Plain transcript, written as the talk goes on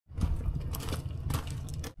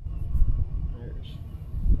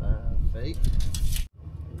feet.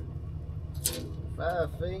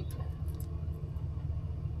 5 feet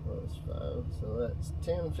plus 5, so that's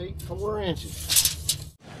 10 feet 4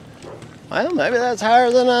 inches. Well, maybe that's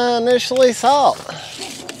higher than I initially thought.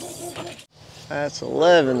 That's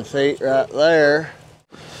 11 feet right there.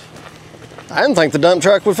 I didn't think the dump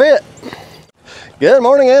truck would fit. Good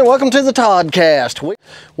morning and welcome to the Toddcast.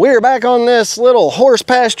 We are back on this little horse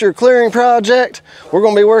pasture clearing project. We're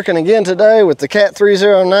going to be working again today with the Cat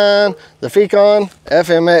 309, the Fecon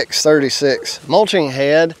FMX 36 mulching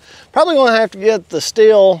head. Probably going to have to get the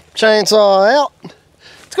steel chainsaw out.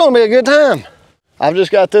 It's going to be a good time. I've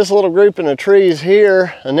just got this little grouping of trees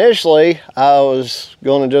here. Initially, I was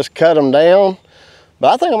going to just cut them down,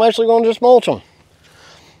 but I think I'm actually going to just mulch them.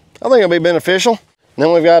 I think it'll be beneficial. And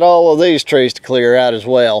then we've got all of these trees to clear out as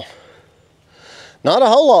well. Not a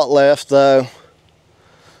whole lot left though.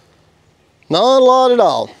 Not a lot at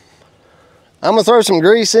all. I'm gonna throw some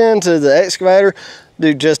grease into the excavator,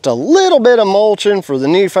 do just a little bit of mulching for the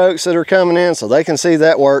new folks that are coming in so they can see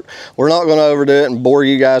that work. We're not gonna overdo it and bore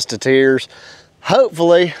you guys to tears.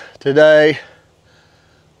 Hopefully today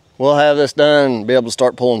we'll have this done and be able to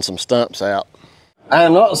start pulling some stumps out. I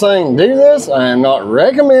am not saying do this. I am not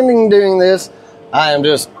recommending doing this. I am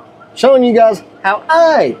just showing you guys how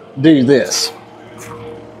I do this.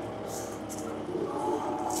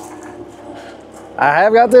 I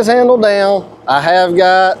have got this handle down. I have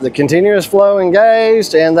got the continuous flow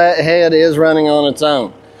engaged and that head is running on its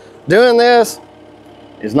own. Doing this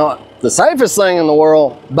is not the safest thing in the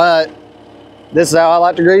world, but this is how I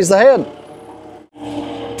like to grease the head.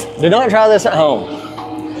 Do not try this at home.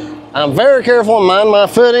 I'm very careful and mind my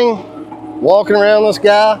footing walking around this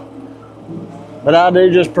guy. But I do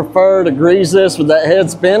just prefer to grease this with that head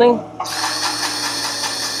spinning.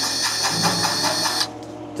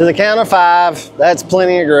 To the count of 5, that's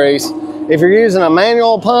plenty of grease. If you're using a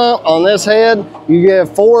manual pump on this head, you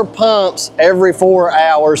give 4 pumps every 4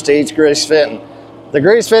 hours to each grease fitting. The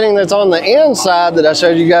grease fitting that's on the inside that I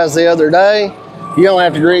showed you guys the other day, you don't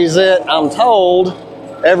have to grease it, I'm told,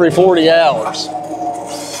 every 40 hours.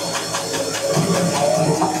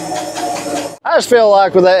 I just feel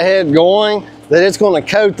like with that head going, that it's going to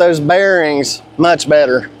coat those bearings much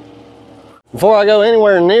better. Before I go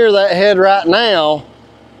anywhere near that head right now,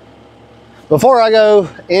 before I go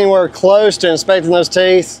anywhere close to inspecting those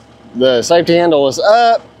teeth, the safety handle is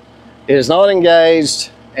up, it is not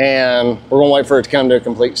engaged, and we're going to wait for it to come to a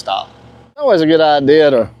complete stop. It's always a good idea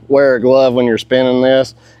to wear a glove when you're spinning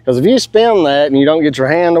this, because if you spin that and you don't get your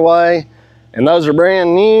hand away, and those are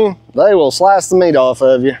brand new, they will slice the meat off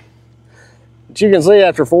of you. But you can see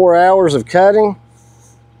after 4 hours of cutting,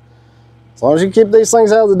 as long as you keep these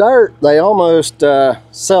things out of the dirt, they almost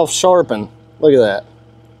self-sharpen. Look at that.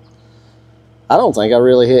 I don't think I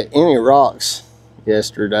really hit any rocks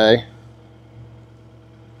yesterday.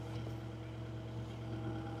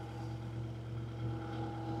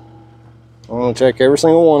 I'm gonna check every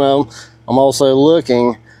single one of them. I'm also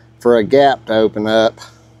looking for a gap to open up.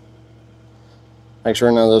 Make sure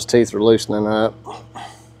none of those teeth are loosening up.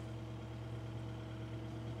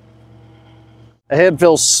 The head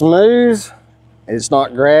feels smooth, it's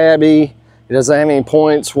not grabby, it doesn't have any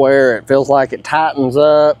points where it feels like it tightens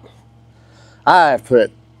up. I've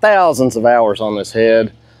put thousands of hours on this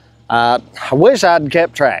head. I wish I'd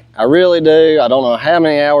kept track, I really do. I don't know how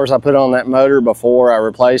many hours I put on that motor before I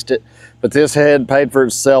replaced it, but this head paid for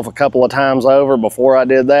itself a couple of times over before I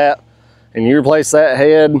did that. And you replace that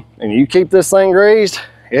head and you keep this thing greased,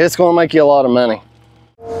 it's gonna make you a lot of money.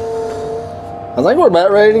 I think we're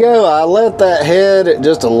about ready to go. I let that head at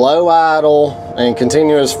just a low idle and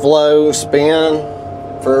continuous flow spin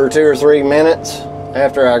for 2 or 3 minutes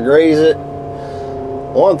after I grease it.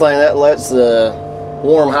 One thing, that lets the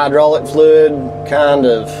warm hydraulic fluid kind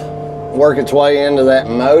of work its way into that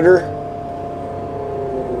motor.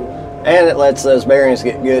 And it lets those bearings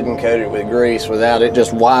get good and coated with grease without it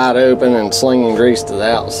just wide open and slinging grease to the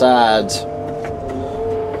outsides.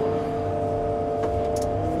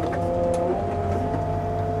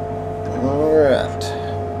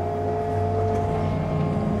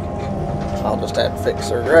 I'll just have to fix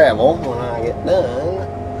their gravel when I get done.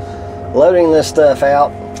 Loading this stuff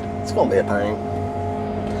out, it's going to be a pain.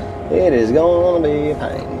 It is going to be a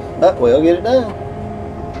pain, but we'll get it done.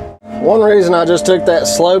 One reason I just took that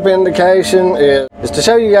slope indication is to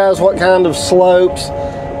show you guys what kind of slopes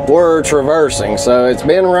we're traversing. So it's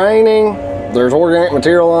been raining, there's organic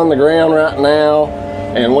material on the ground right now,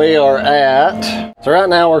 and we are at, so right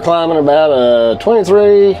now we're climbing about a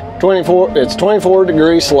 24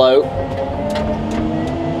 degree slope.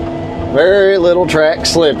 Very little track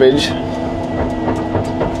slippage.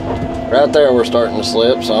 Right there we're starting to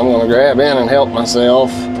slip, so I'm going to grab in and help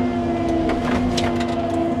myself.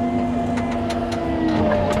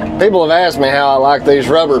 People have asked me how I like these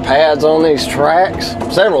rubber pads on these tracks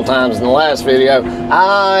several times in the last video.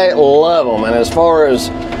 I love them, and as far as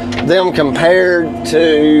them compared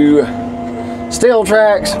to steel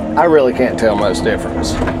tracks, I really can't tell much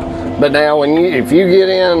difference. But now if you get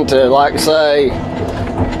into, like, say,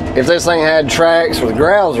 if this thing had tracks with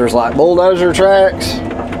grousers like bulldozer tracks,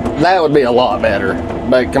 that would be a lot better.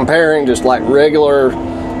 But comparing just like regular,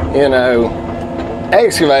 you know,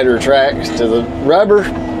 excavator tracks to the rubber,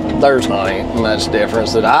 there's not any much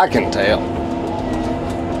difference that I can tell.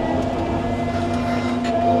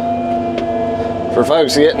 For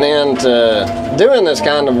folks getting into doing this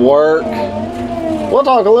kind of work, we'll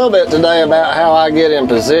talk a little bit today about how I get in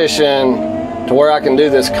position to where I can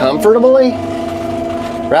do this comfortably.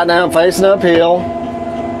 Right now I'm facing uphill.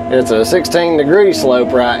 It's a 16-degree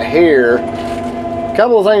slope right here. A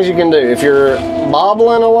couple of things you can do. If you're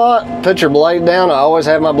bobbling a lot, put your blade down. I always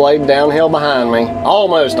have my blade downhill behind me.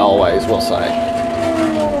 Almost always, we'll say.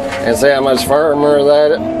 And see how much firmer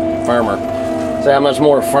see how much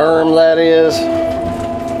more firm that is.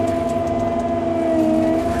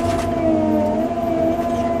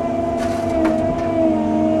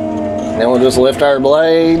 Then we'll just lift our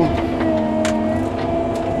blade,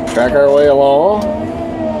 track our way along.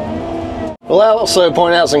 Well, I'll also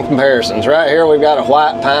point out some comparisons. Right here we've got a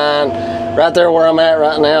white pine. Right there where I'm at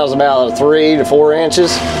right now is about 3 to 4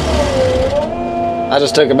 inches. I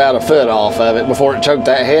just took about a foot off of it before it choked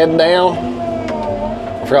that head down.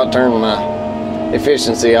 I forgot to turn my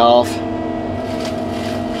efficiency off.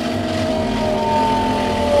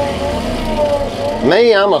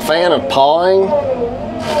 Me, I'm a fan of pawing,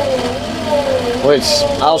 which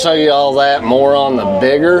I'll show you all that more on the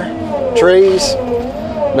bigger trees.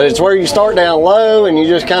 But it's where you start down low and you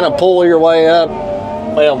just kind of pull your way up.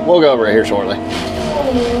 Well, we'll go over it here shortly.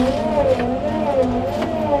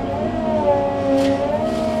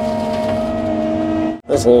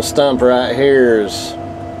 This little stump right here is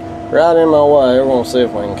right in my way. We're going to see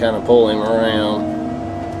if we can kind of pull him around.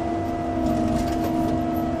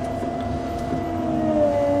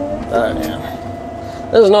 Yeah.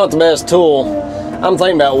 This is not the best tool. I'm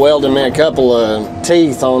thinking about welding me a couple of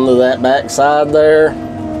teeth onto that back side there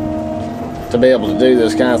to be able to do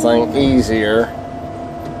this kind of thing easier.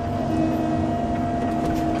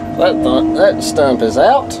 That stump is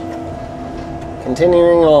out.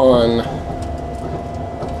 Continuing on.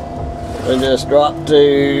 We just dropped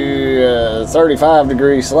to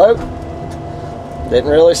 35-degree slope.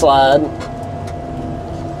 Didn't really slide.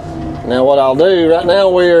 Now what I'll do, right now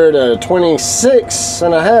we're at a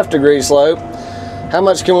 26.5-degree slope. How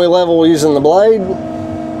much can we level using the blade?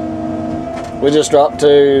 We just dropped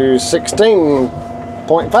to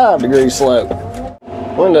 16.5-degree slope.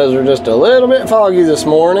 Windows are just a little bit foggy this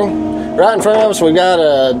morning. Right in front of us we got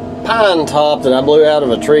a pine top that I blew out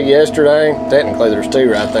of a tree yesterday. Technically there's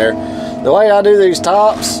 2 right there. The way I do these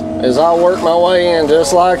tops is I'll work my way in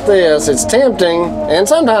just like this. It's tempting, and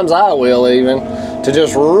sometimes I will even, to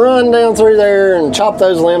just run down through there and chop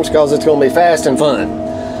those limbs because it's going to be fast and fun.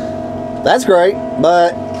 That's great,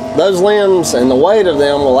 but those limbs and the weight of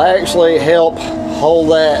them will actually help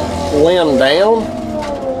hold that limb down.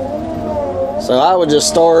 So I would just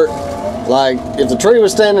start, like, if the tree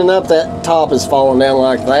was standing up, that top is falling down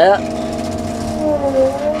like that.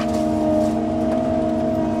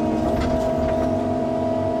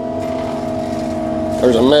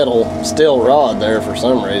 There's a metal steel rod there for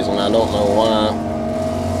some reason, I don't know why.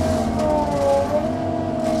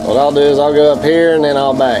 What I'll do is I'll go up here and then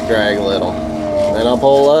I'll back drag a little. Then I'll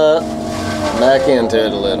pull up, back into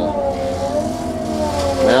it a little.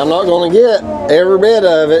 Now I'm not going to get every bit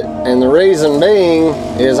of it, and the reason being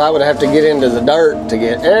is I would have to get into the dirt to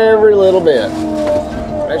get every little bit.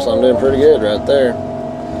 Actually, I'm doing pretty good right there.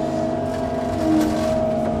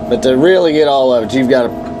 But to really get all of it, you've got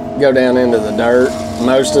to go down into the dirt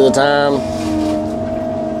most of the time.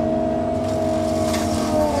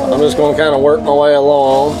 I'm just going to kind of work my way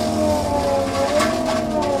along.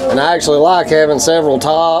 And I actually like having several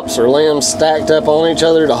tops or limbs stacked up on each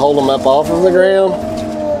other to hold them up off of the ground.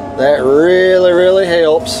 That really, really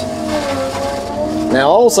helps. Now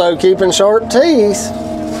also keeping sharp teeth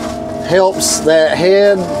helps that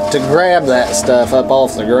head to grab that stuff up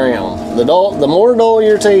off the ground. The more dull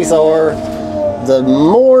your teeth are, the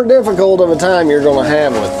more difficult of a time you're going to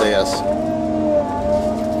have with this.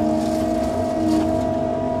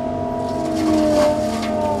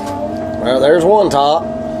 Well, there's one top.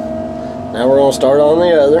 Now we're going to start on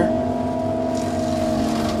the other.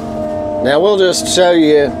 Now we'll just show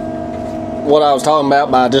you what I was talking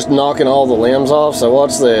about by just knocking all the limbs off. So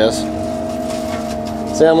watch this.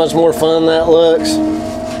 See how much more fun that looks?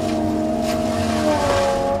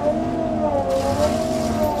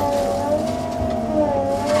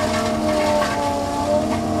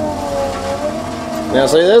 Now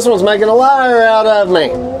see, this one's making a liar out of me.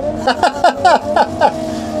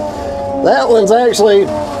 That one's actually,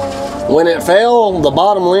 when it fell, the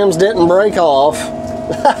bottom limbs didn't break off.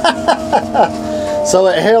 So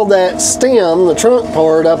it held that stem, the trunk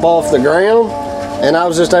part, up off the ground, and I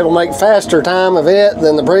was just able to make faster time of it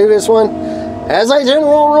than the previous one. As a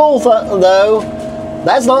general rule though,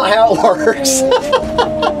 that's not how it works.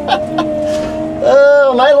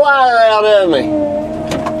 Oh, made a liar out of me.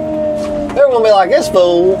 They're gonna be like, this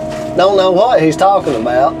fool don't know what he's talking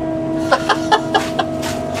about.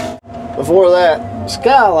 Before that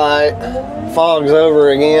skylight fogs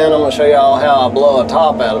over again, I'm gonna show y'all how I blow a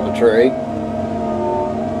top out of a tree.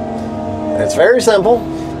 It's very simple.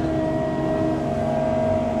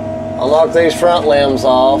 I'll knock these front limbs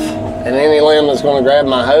off and any limb that's gonna grab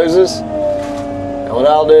my hoses. And what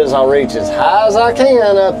I'll do is I'll reach as high as I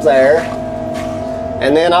can up there,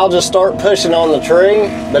 and then I'll just start pushing on the tree,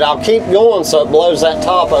 but I'll keep going so it blows that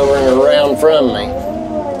top over and around from me.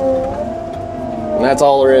 And that's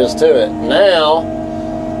all there is to it. Now,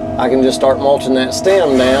 I can just start mulching that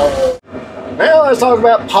stem down. Now let's talk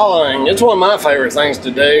about pawing. It's one of my favorite things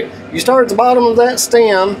to do. You start at the bottom of that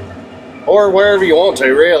stem, or wherever you want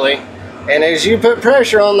to really, and as you put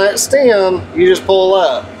pressure on that stem, you just pull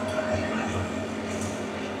up.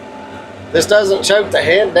 This doesn't choke the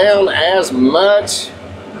head down as much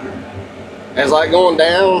as like going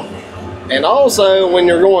down. And also when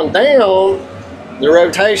you're going down, the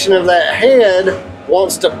rotation of that head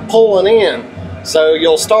wants to pull it in. So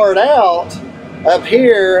you'll start out up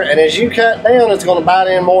here, and as you cut down, it's going to bite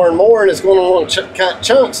in more and more, and it's going to want to cut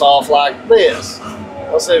chunks off like this.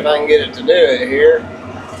 Let's see if I can get it to do it here.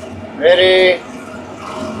 Ready?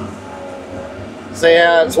 See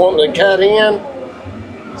how it's wanting to cut in?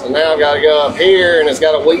 So now I've got to go up here, and it's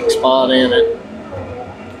got a weak spot in it.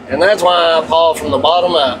 And that's why I paw from the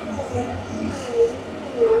bottom up.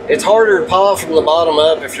 It's harder to paw from the bottom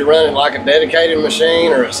up if you're running like a dedicated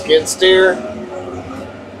machine or a skid steer.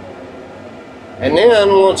 And then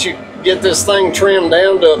once you get this thing trimmed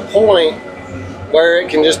down to a point where it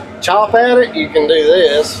can just chop at it, you can do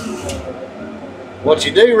this. What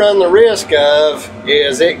you do run the risk of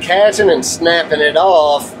is it catching and snapping it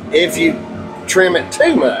off if you trim it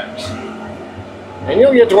too much. And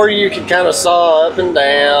you'll get to where you can kind of saw up and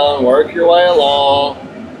down, work your way along.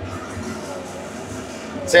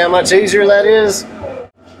 See how much easier that is?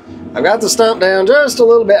 I've got the stump down just a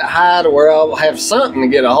little bit high to where I'll have something to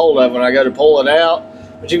get a hold of when I go to pull it out.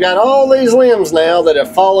 But you've got all these limbs now that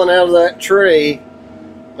have fallen out of that tree.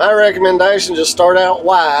 My recommendation, just start out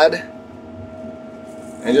wide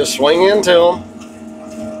and just swing into them.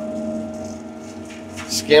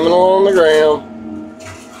 Skimming along the ground.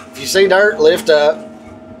 If you see dirt, lift up.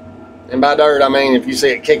 And by dirt, I mean if you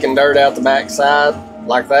see it kicking dirt out the back side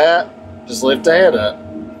like that, just lift the head up.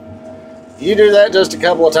 You do that just a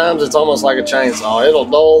couple of times, it's almost like a chainsaw. It'll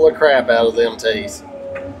dull the crap out of them teeth.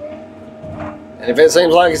 And if it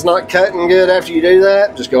seems like it's not cutting good after you do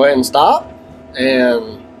that, just go ahead and stop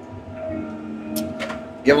and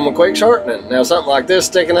give them a quick sharpening. Now something like this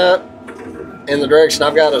sticking up in the direction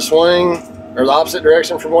I've got to swing, or the opposite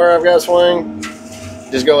direction from where I've got to swing,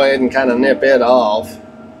 just go ahead and kind of nip it off.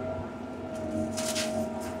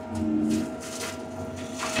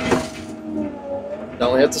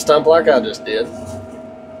 Don't hit the stump like I just did.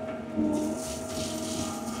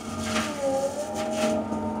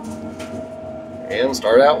 And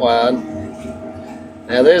start out wide.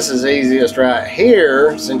 Now this is easiest right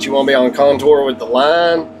here, since you want to be on contour with the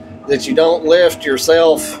line, that you don't lift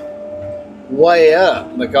yourself way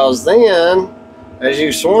up, because then as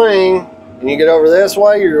you swing and you get over this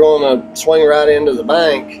way, you're going to swing right into the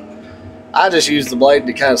bank. I just use the blade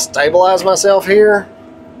to kind of stabilize myself here,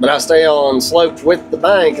 but I stay on slope with the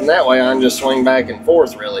bank, and that way I can just swing back and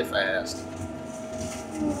forth really fast.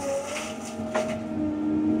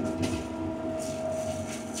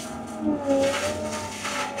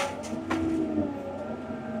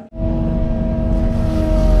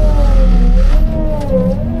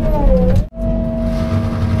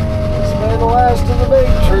 This has been the last of the big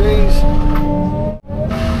trees.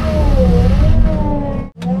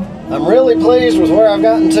 I'm really pleased with where I've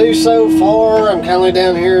gotten to so far. I'm kind of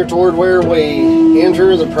down here toward where we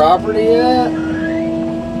enter the property at.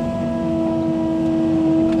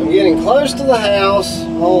 I'm getting close to the house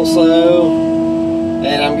also,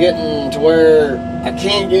 and I'm getting to where I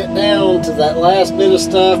can't get down to that last bit of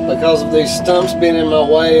stuff because of these stumps being in my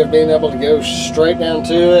way of being able to go straight down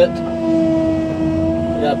to it.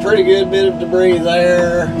 I got a pretty good bit of debris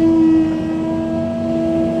there.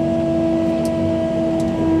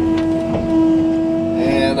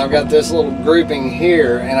 And I've got this little grouping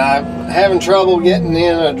here, and I'm having trouble getting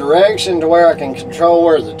in a direction to where I can control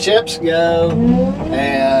where the chips go.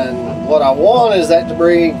 And what I want is that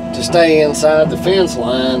debris to stay inside the fence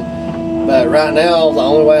line. But right now, the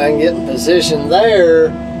only way I can get in position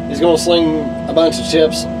there is going to sling a bunch of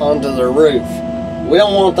chips onto the roof. We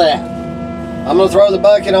don't want that. I'm going to throw the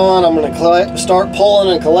bucket on. I'm going to start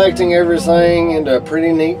pulling and collecting everything into a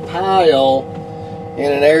pretty neat pile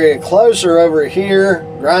in an area closer over here,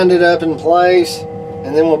 grind it up in place,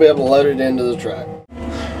 and then we'll be able to load it into the truck.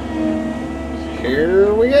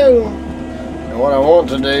 Here we go. And what I want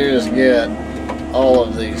to do is get all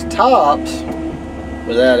of these tops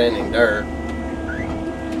without any dirt.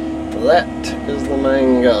 That is the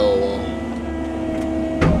main goal.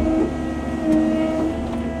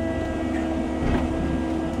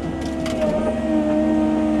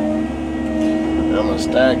 I'm going to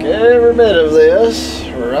stack every bit of this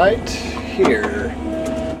right here.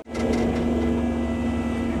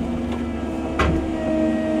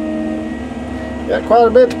 Got quite a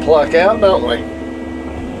bit to pluck out, don't we?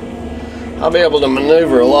 I'll be able to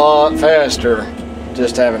maneuver a lot faster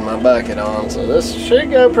just having my bucket on, so this should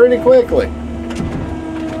go pretty quickly.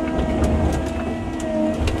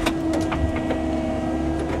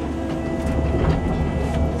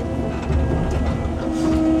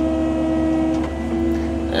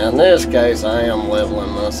 In this case, I am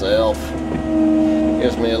leveling myself.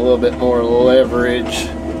 Gives me a little bit more leverage.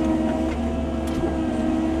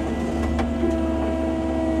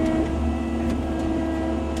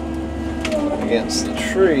 Against the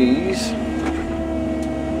trees.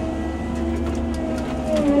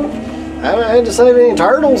 I haven't had to save any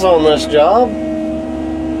turtles on this job.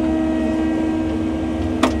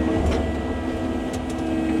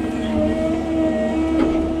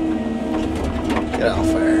 Get off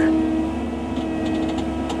there.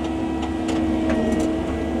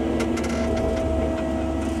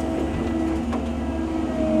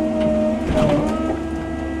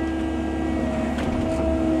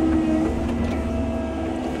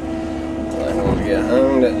 I'm going to get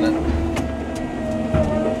hung, didn't it?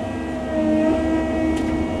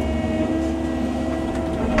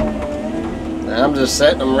 I'm just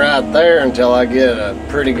setting them right there until I get a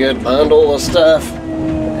pretty good bundle of stuff,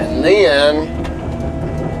 and then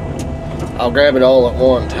I'll grab it all at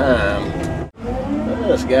one time.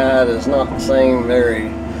 This guy does not seem very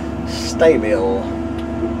stable,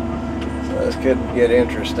 so this could get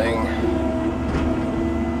interesting.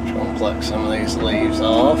 Just gonna pluck some of these leaves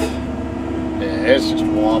off. Yeah, it's just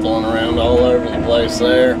wobbling around all over the place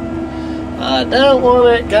there. I don't want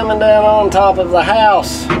it coming down on top of the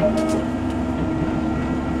house.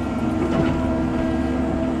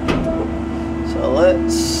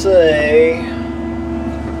 Let's see if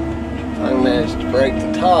I can manage to break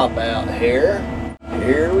the top out here.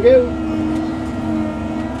 Here we go.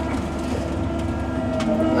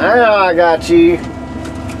 Now I got you. Put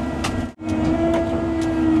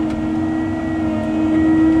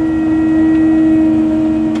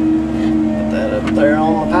that up there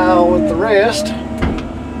on the pile with the rest.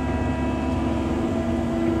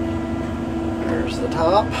 There's the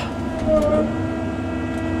top.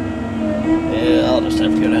 Yeah, I'll just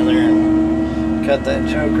have to go down there and cut that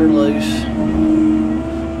choker loose.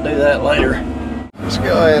 Do that later. Let's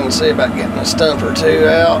go ahead and see about getting a stump or two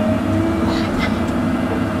out.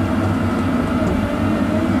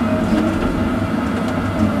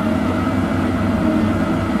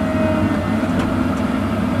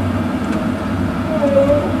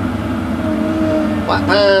 White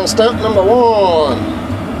pine stump number 1.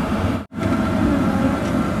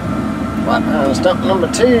 White pine stump number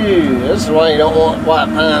 2. This is why you don't want white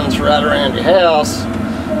pines right around your house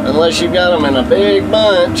unless you've got them in a big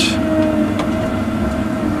bunch.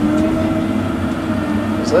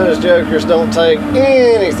 Because those jokers don't take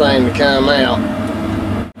anything to come out.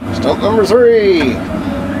 Stump number 3.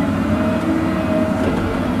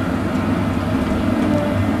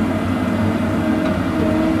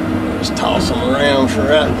 Just toss them around for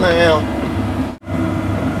right now.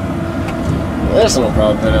 This one will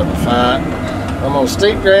probably put up a fight. I'm on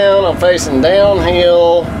steep ground, I'm facing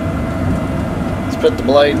downhill. Let's put the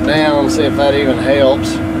blade down and see if that even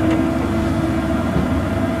helps.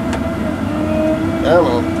 I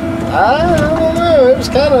don't know, it was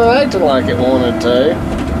kind of acting like it wanted to.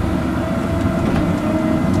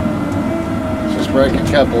 Let's just break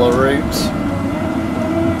a couple of roots.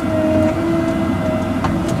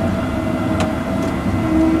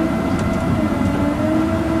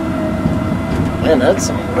 Man, that's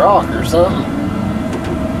some rock or something.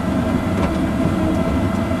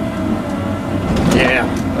 Yeah,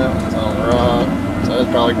 that one's on rock. So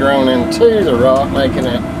it's probably grown into the rock, making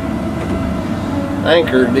it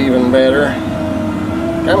anchored even better.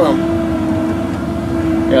 Come on.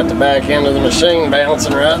 Got the back end of the machine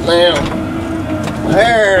bouncing right now.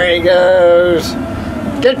 There he goes.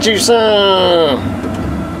 Get you some.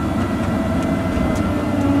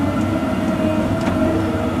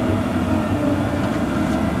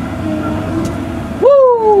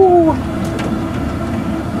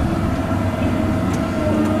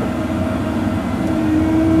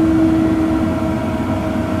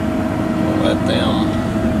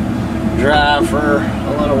 Dry for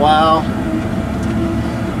a little while.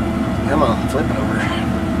 Come on, flip over.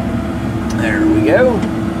 There we go.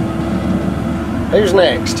 Who's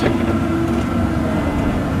next?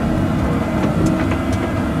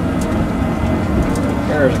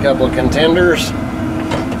 There's a couple of contenders.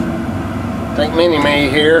 Think Mini-Me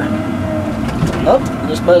here. Oh,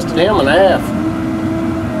 just busted him in half.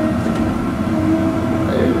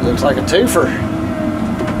 It looks like a twofer.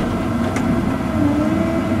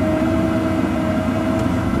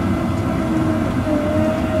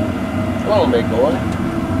 Come on, big boy.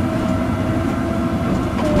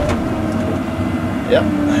 Yep.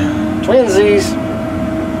 Twinsies.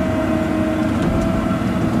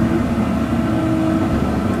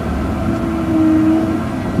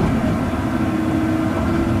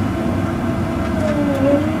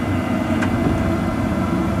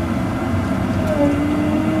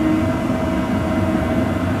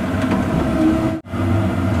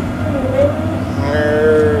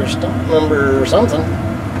 There's stump number something.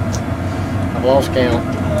 I've lost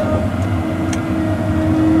count.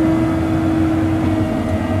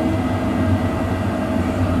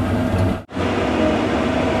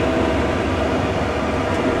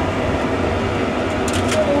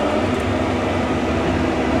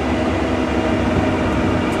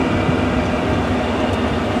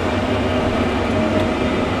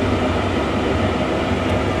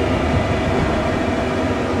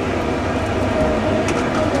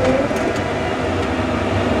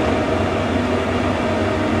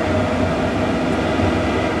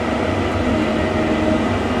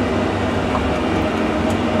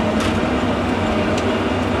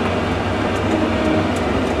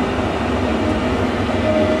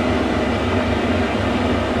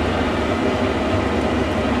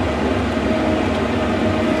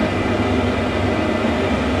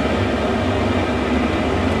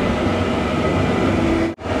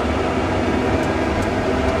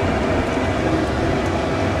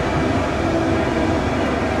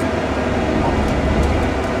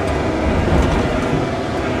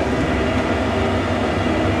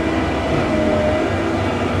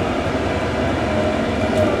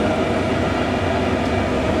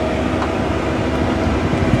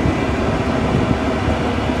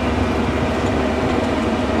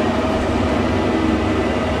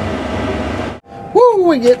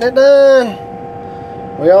 We getting it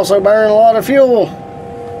done. We also burn a lot of fuel.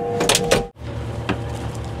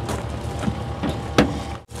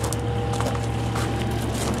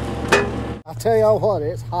 I'll tell y'all what,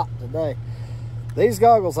 it's hot today. These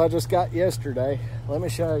goggles I just got yesterday. Let me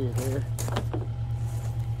show you here.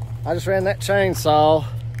 I just ran that chainsaw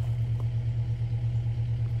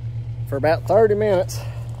for about 30 minutes.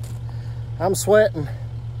 I'm sweating,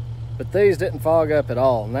 but these didn't fog up at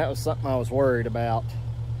all, and that was something I was worried about.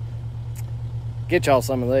 Get y'all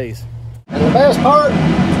some of these. And the best part,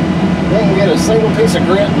 didn't get a single piece of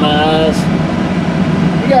grit in my eyes.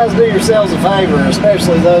 You guys do yourselves a favor,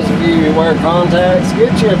 especially those of you who wear contacts.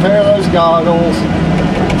 Get you a pair of those goggles.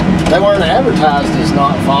 They weren't advertised as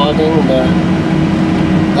not fogging, but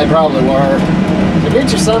they probably were. So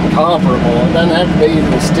get you something comparable. It doesn't have to be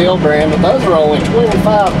the Steel brand, but those are only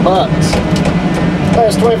 25 bucks.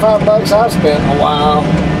 That's 25 bucks I've spent in a while.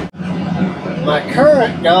 My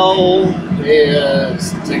current goal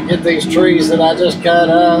is to get these trees that I just cut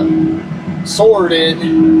up sorted.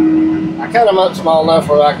 I cut them up small enough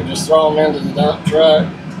where I could just throw them into the dump truck.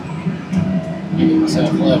 Get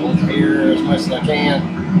myself leveled here as much as I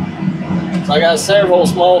can. So I got several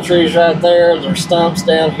small trees right there. There's stumps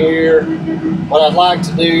down here. What I'd like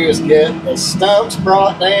to do is get the stumps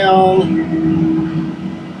brought down.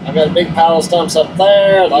 I've got a big pile of stumps up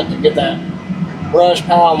there. I'd like to get that brush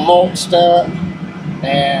pile mulched up,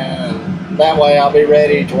 and that way I'll be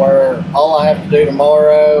ready to where all I have to do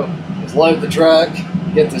tomorrow is load the truck,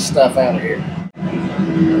 get this stuff out of here.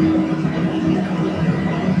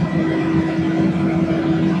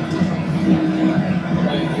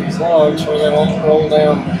 Lay these logs where they won't roll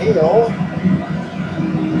down the hill.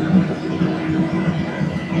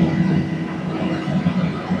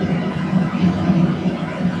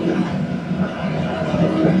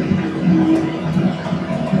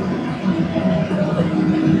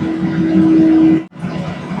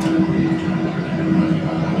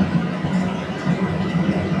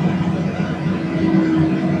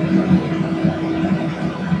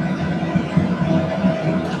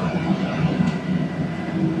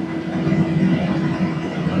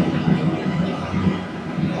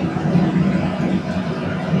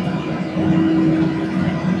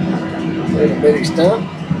 bitty stump.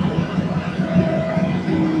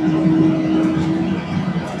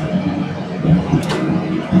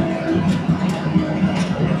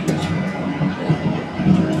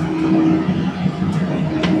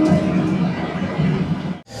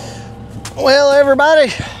 Well,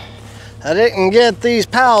 everybody, I didn't get these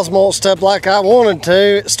piles mulched up like I wanted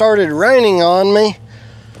to. It started raining on me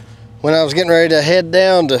when I was getting ready to head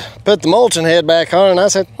down to put the mulching head back on, and I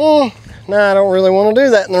said, no, I don't really want to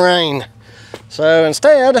do that in the rain. So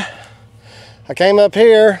instead, I came up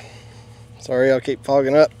here. Sorry, I'll keep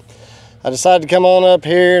fogging up. I decided to come on up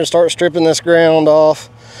here and start stripping this ground off.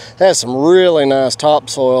 It has some really nice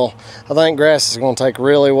topsoil. I think grass is going to take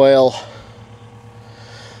really well.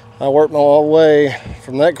 I worked my way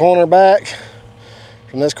from that corner back,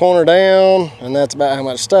 from this corner down, and that's about how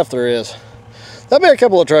much stuff there is. There'll be a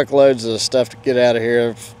couple of truckloads of stuff to get out of here,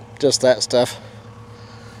 of just that stuff.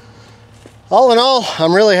 All in all,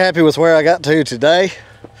 I'm really happy with where I got to today.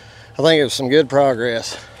 I think it was some good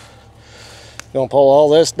progress. Gonna pull all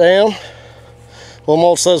this down. We'll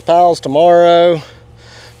mulch those piles tomorrow.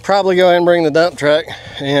 Probably go ahead and bring the dump truck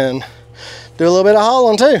and do a little bit of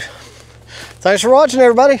hauling too. Thanks for watching,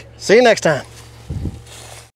 everybody. See you next time.